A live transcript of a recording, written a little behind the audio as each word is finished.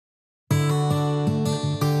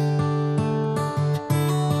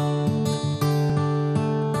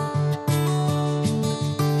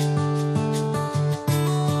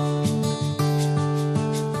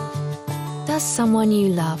does someone you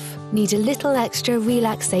love need a little extra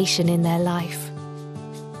relaxation in their life?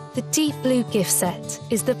 The Deep Blue gift set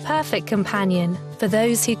is the perfect companion for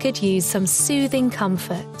those who could use some soothing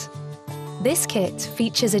comfort. This kit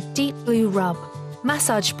features a deep blue rub,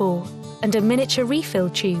 massage ball, and a miniature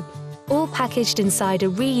refill tube, all packaged inside a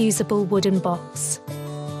reusable wooden box.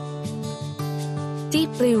 Deep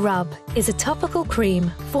Blue Rub is a topical cream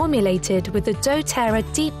formulated with the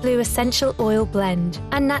doTERRA Deep Blue Essential Oil Blend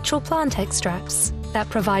and natural plant extracts that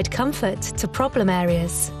provide comfort to problem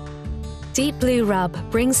areas. Deep Blue Rub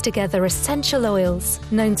brings together essential oils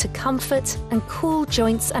known to comfort and cool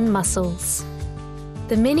joints and muscles.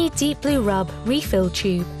 The mini Deep Blue Rub refill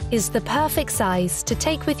tube is the perfect size to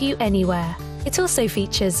take with you anywhere. It also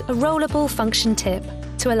features a rollable function tip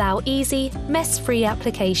to allow easy, mess-free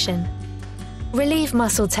application. Relieve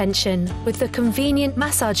muscle tension with the convenient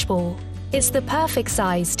massage ball. It's the perfect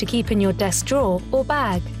size to keep in your desk drawer or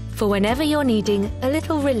bag for whenever you're needing a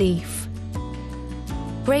little relief.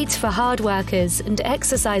 Great for hard workers and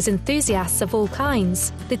exercise enthusiasts of all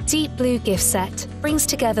kinds, the Deep Blue gift set brings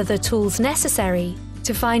together the tools necessary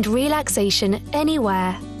to find relaxation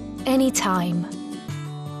anywhere, anytime.